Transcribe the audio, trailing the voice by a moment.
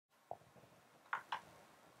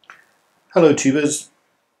Hello tubers,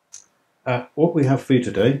 what we have for you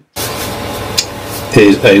today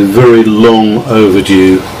is a very long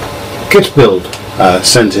overdue kit build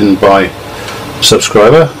sent in by a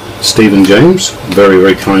subscriber, Stephen James,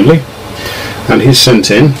 very kindly, and he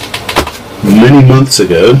sent in many months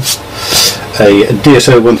ago a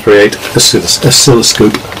DSO138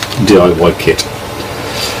 Oscilloscope DIY kit,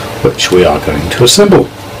 which we are going to assemble.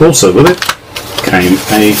 Also with it came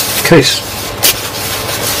a case,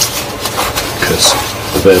 because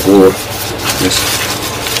the bare board is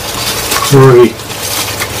pretty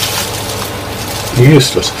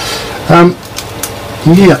useless.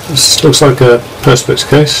 Yeah, this looks like a Perspex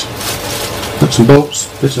case. Nuts and bolts,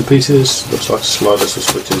 bits and pieces, looks like sliders or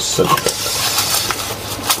switches. So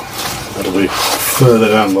that'll be further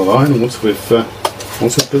down the line once we've built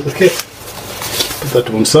the kit. Put that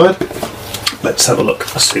to one side. Let's have a look,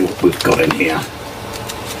 see what we've got in here.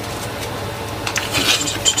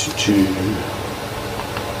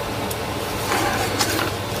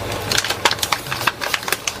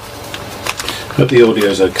 Hope the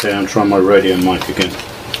audio's okay. I'm trying my radio mic again.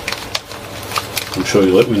 I'm sure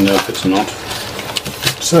you'll let me know if it's not.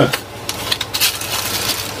 So,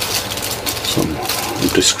 some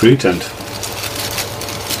discreet and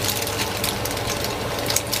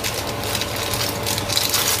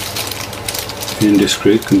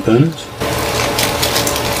indiscreet components.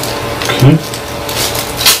 Okay.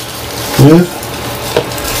 Good.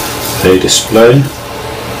 A display,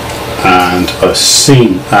 and I've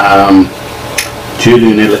seen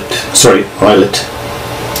Julian Eilert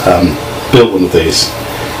built one of these,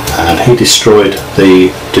 and he destroyed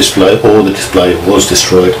the display, or the display was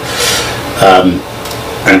destroyed,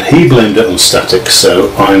 and he blamed it on static.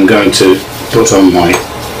 So I'm going to put on my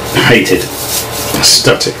hated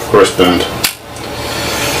static wristband,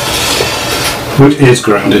 which is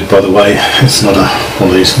grounded, by the way. It's not one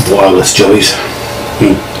of these wireless joys.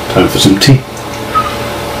 Time for some tea.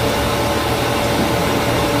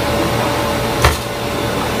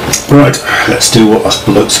 Right, let's do what us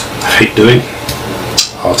blokes hate doing.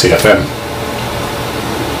 RTFM.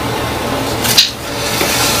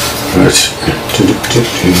 Right.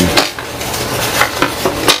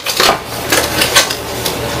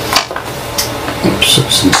 Oops,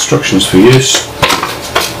 some instructions for use.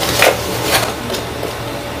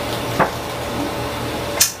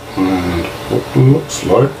 And what looks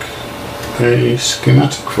like a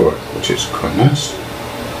schematic for it, which is quite nice.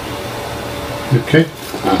 Okay.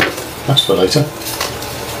 That's for later.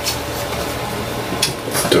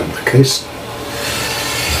 Done with the case.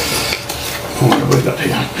 What have we got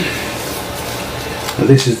here? Now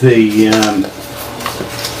this is the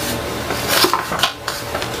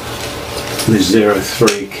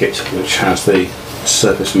 03 kit, which has the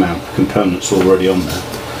surface mount components already on there.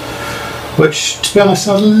 Which, to be honest,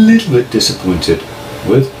 I'm a little bit disappointed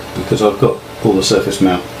with, because I've got all the surface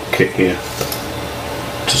mount kit here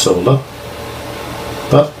to solder.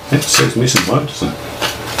 But it saves me some work, doesn't it?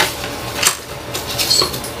 So,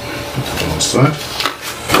 put that on one side.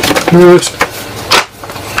 Right.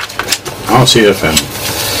 RTFM.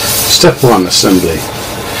 Step 1, assembly.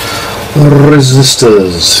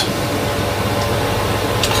 Resistors.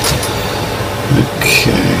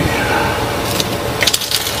 Okay.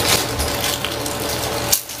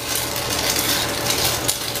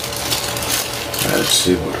 Let's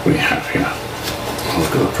see what we have here.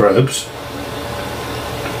 I've got the probes.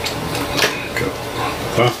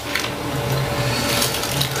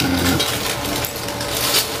 And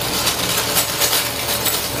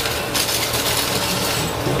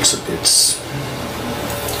lots of bits.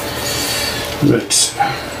 Right.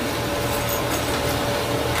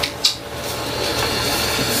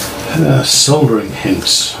 Soldering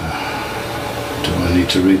hints. Do I need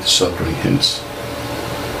to read the soldering hints?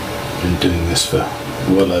 I've been doing this for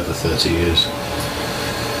well over 30 years.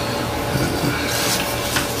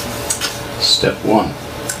 Step 1.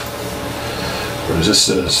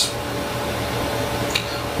 Resistors.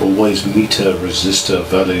 Always meter resistor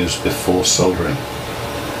values before soldering.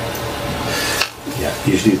 Yeah,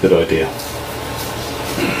 usually a good idea.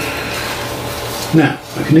 Now,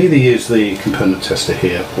 I can either use the component tester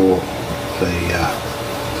here or the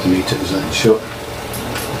meter. Is that short?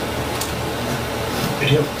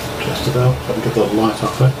 Yep, just about. If I can get that light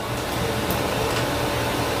up there.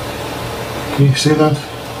 Can you see that?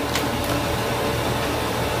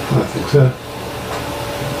 I think so.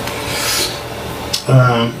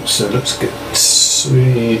 So let's get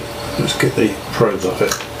the probes off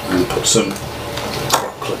it and put some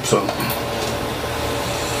clips on.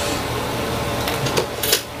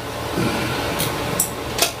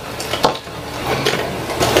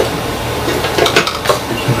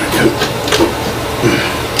 There we go.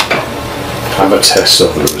 have a test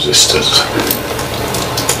of the resistors.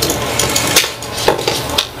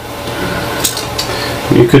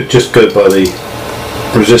 You could just go by the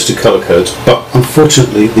resistor colour codes, but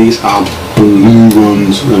unfortunately these are blue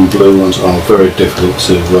ones, and blue ones are very difficult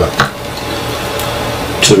to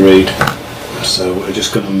read, so we're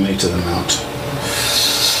just going to meter them out.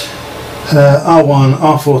 R1,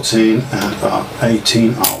 R14 and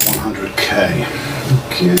R18 are 100k.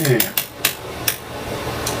 Okay.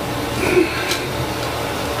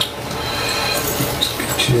 Let's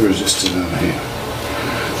get your resistors over here.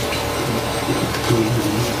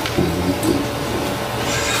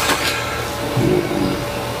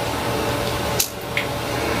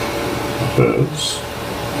 Those.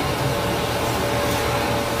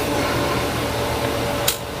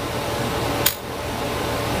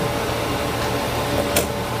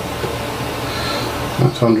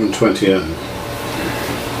 That's 120 ohm.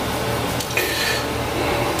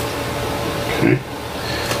 Okay.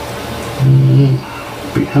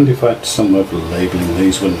 Be handy if I had some way of labelling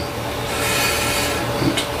these, wouldn't it?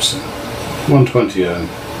 120 ohm.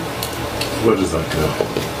 Where does that go?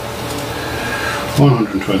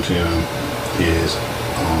 120 ohm is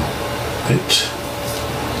R8.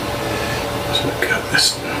 Let's look at this.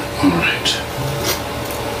 Alright.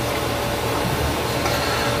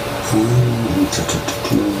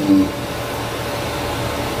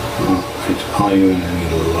 Are you in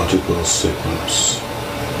any logical sequence?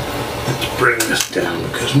 Let's bring this down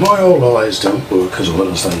because my old eyes don't work as well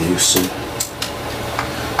as they used to.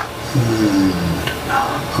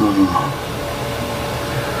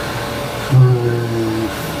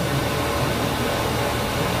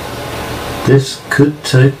 This could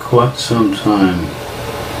take quite some time.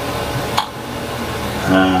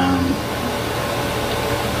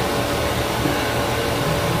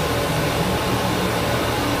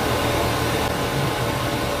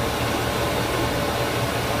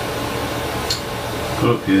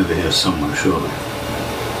 Got to be over here somewhere, surely.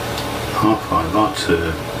 R5,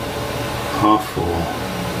 R2, R4.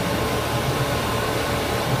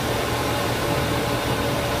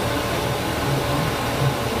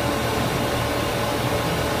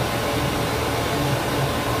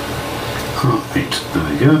 R8, there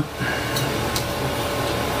we go.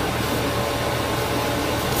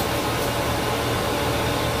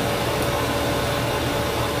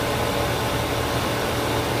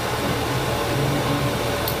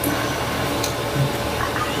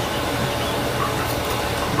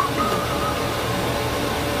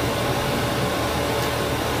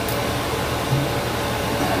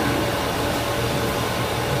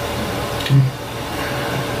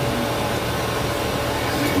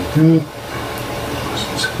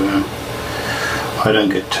 I don't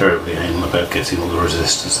get terribly anal about getting all the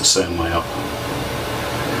resistors the same way up.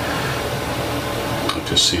 It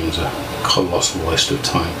just seems a colossal waste of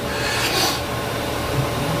time.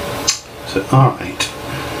 So R8.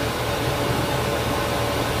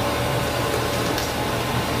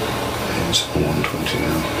 Is 120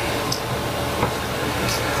 now.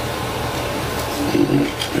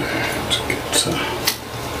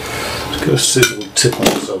 Let's go see the tip on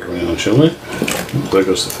the soldering iron, shall we? There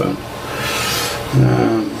goes the phone.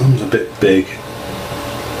 That was a bit big.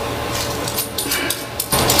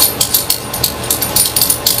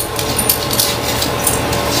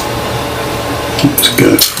 Let's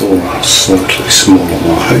go for a slightly smaller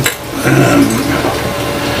mark.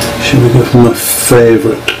 Should we go for my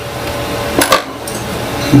favourite?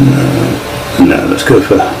 No, let's go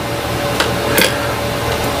for...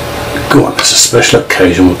 Go on, it's a special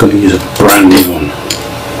occasion, we're going to use a brand new one.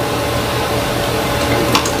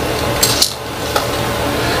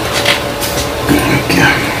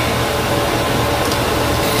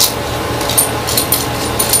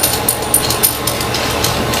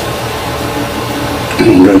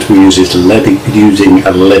 I'm going to be using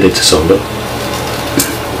a leaded solder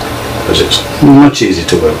because it's much easier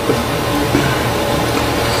to work with.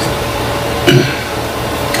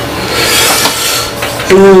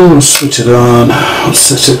 I'll switch it on, I'll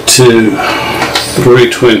set it to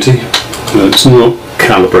 320. It's not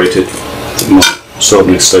calibrated at my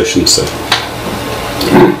soldering station, so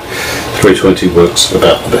 320 works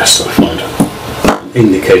about the best, I find.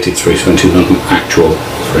 Indicated 320, not an actual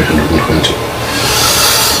 320.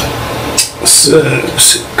 So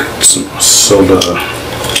let's get some solder.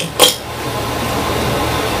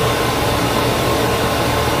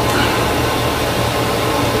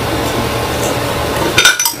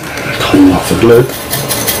 Clean off the glue.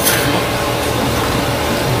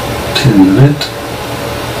 Tin the lid.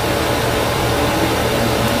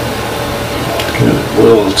 Get it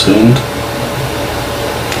well tinned.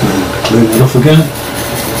 And clean it off again.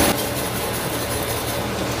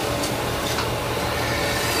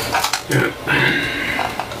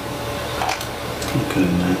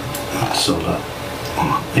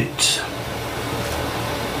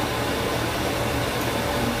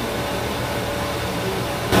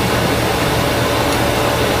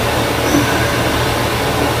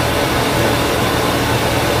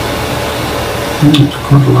 There's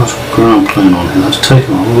quite a lot of ground plane on here. That's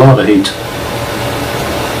taken a lot of heat.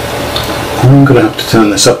 I'm going to have to turn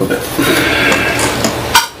this up a bit.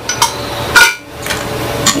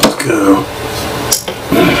 Let's go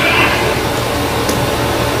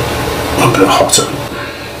a bit hotter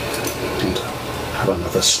and have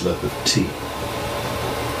another slurp of tea.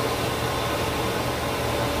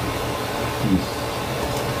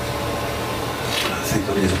 I think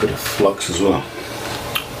I need a bit of flux as well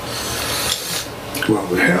while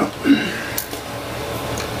we're here.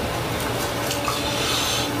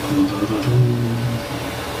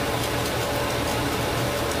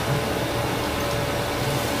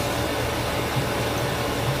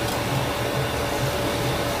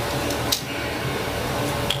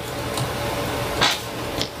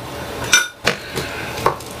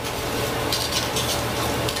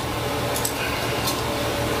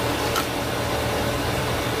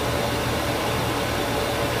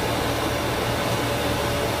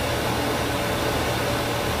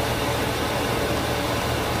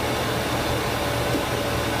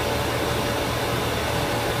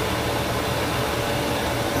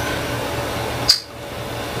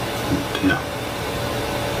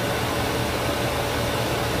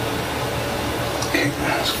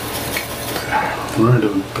 Right, a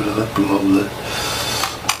bit of that blob there.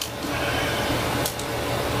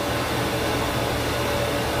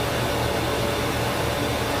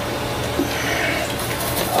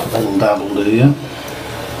 A little dabble do you?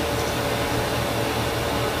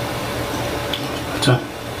 Better.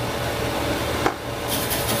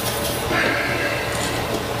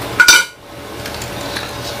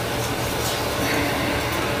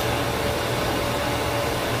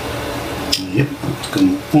 Yep, that's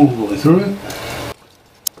gone all the way through it.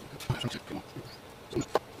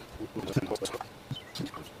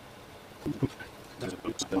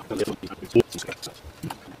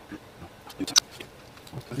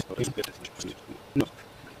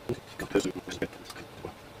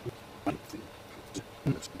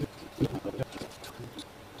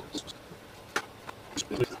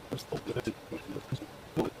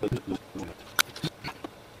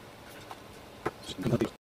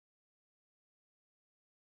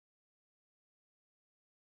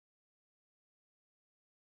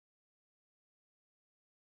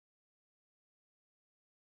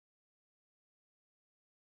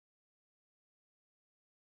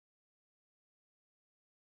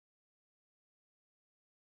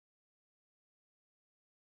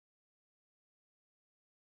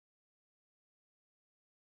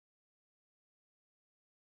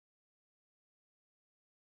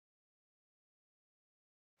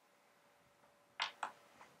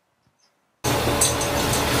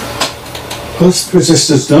 Once the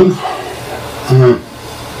resistor's done,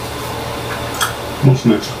 what's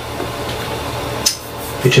next?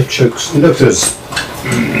 HF chokes, inductors,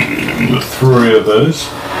 3 of those,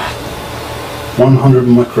 100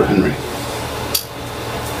 microhenry,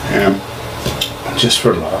 just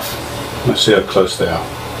for a laugh. Let's see how close they are.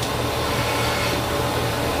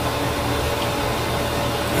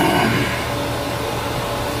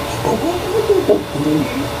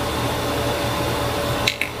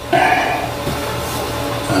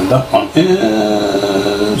 And that one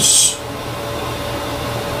is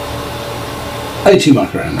 80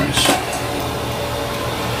 microhenries.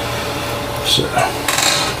 So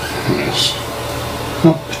it's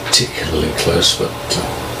not particularly close, but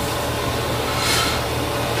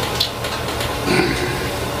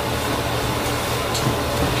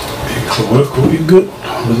it'll work what you've got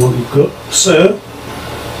with what you've got. So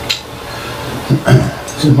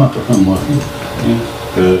is the microphone working? Yeah,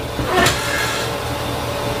 good.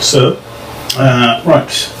 So, right,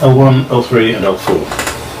 L1, L3 and L4.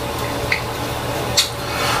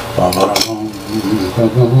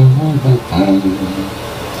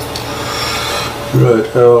 Right,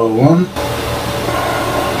 L1,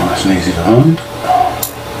 nice and easy to find.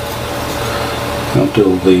 I'll do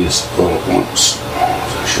all these all at once, so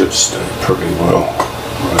it should stay pretty well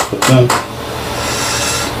right with them.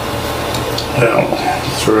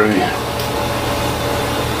 L3.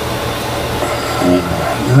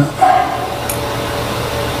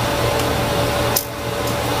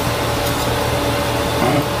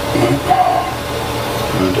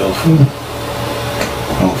 And L4,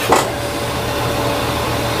 L4.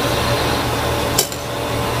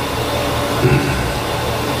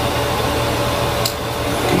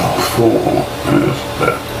 L4 is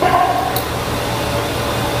that.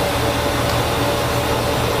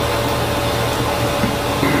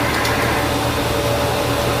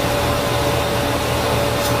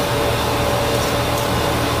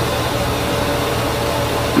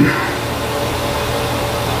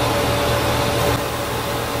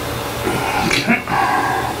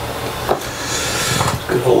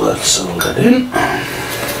 soldered in.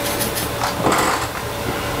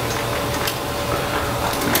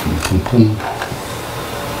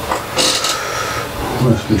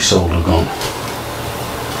 Where's my solder gone?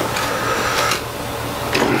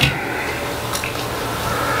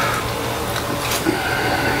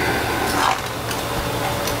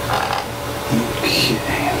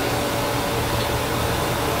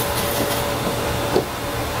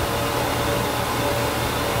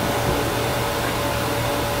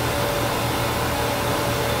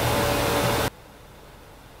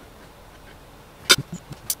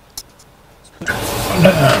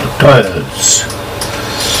 Diodes.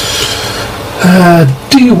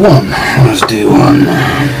 D1. Where's D1?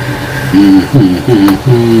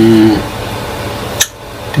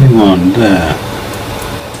 D1 there.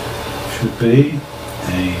 Should be a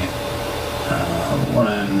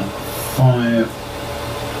 1N5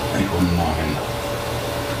 819.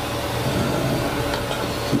 I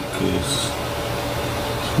think is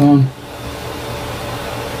this one.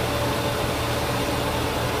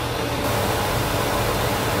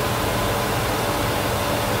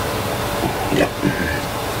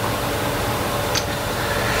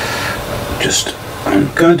 I'm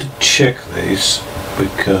going to check these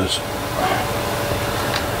because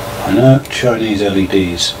I know Chinese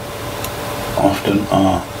LEDs often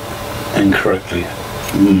are incorrectly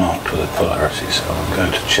marked with a polarity, so I'm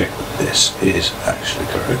going to check that this is actually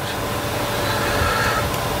correct.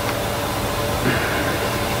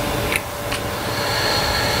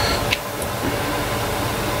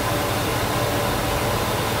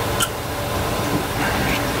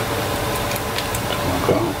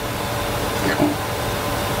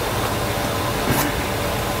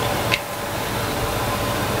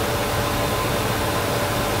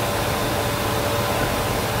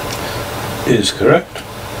 Is correct.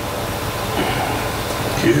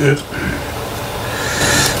 Good.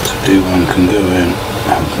 So D1 can go in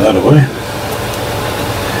that away.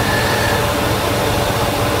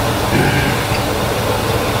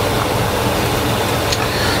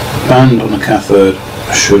 The band on the cathode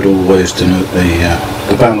should always denote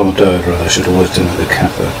the band on the diode rather should always denote the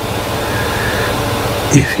cathode.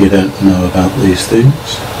 If you don't know about these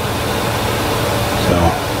things,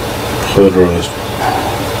 so polarized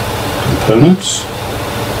components.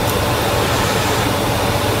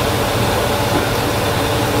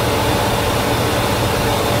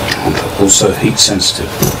 And they're also heat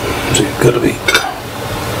sensitive, so you've got to be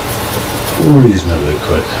reasonably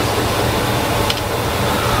quick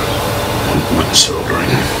when soldering.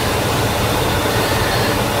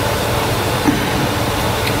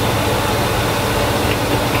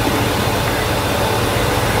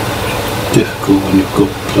 Difficult when you've got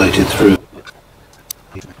plated through.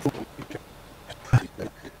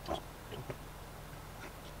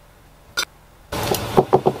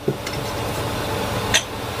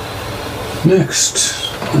 Next,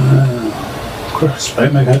 8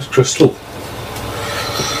 megahertz crystal.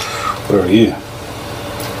 Where are you?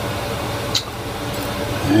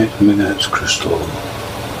 8 megahertz crystal.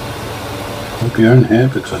 Hope you're in here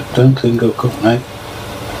because I don't think I've got an 8.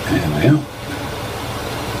 Here we are.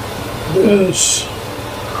 Yes.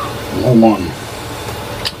 Y1.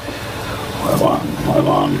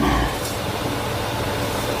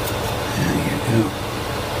 There you go.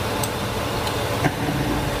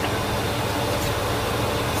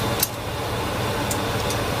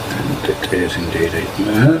 It is indeed 8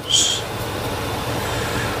 megahertz.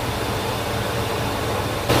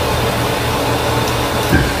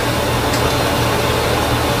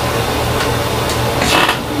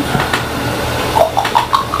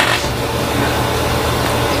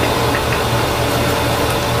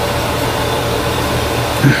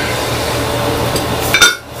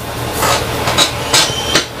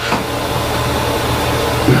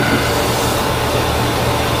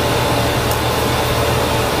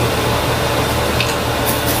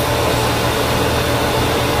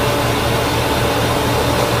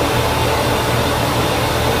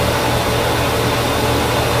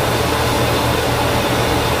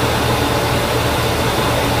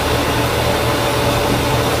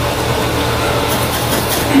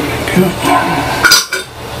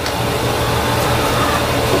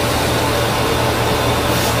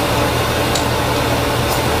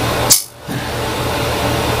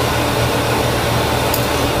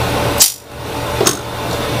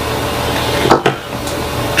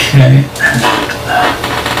 Okay,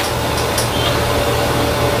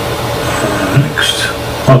 next,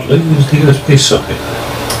 oddly, is the USB socket.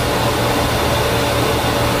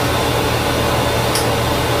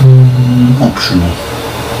 Optional.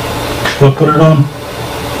 Shall I put it on?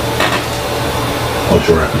 What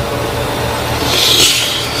do you reckon?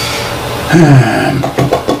 Might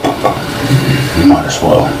as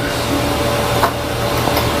well.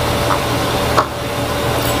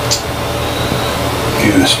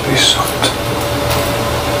 USB socket.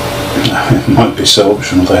 It might be so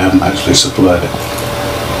optional they haven't actually supplied it.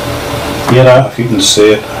 Yeah, if you can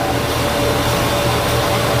see it.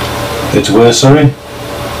 It's where, sorry?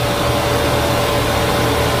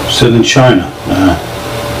 Still in China? No.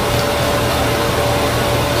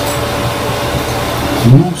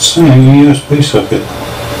 I'm not seeing a USB socket.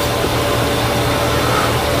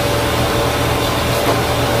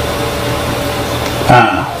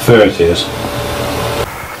 Ah, there it is.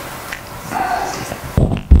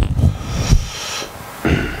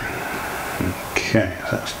 Okay,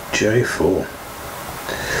 that's J4.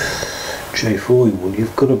 J4, well,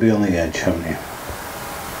 you've got to be on the edge, haven't you?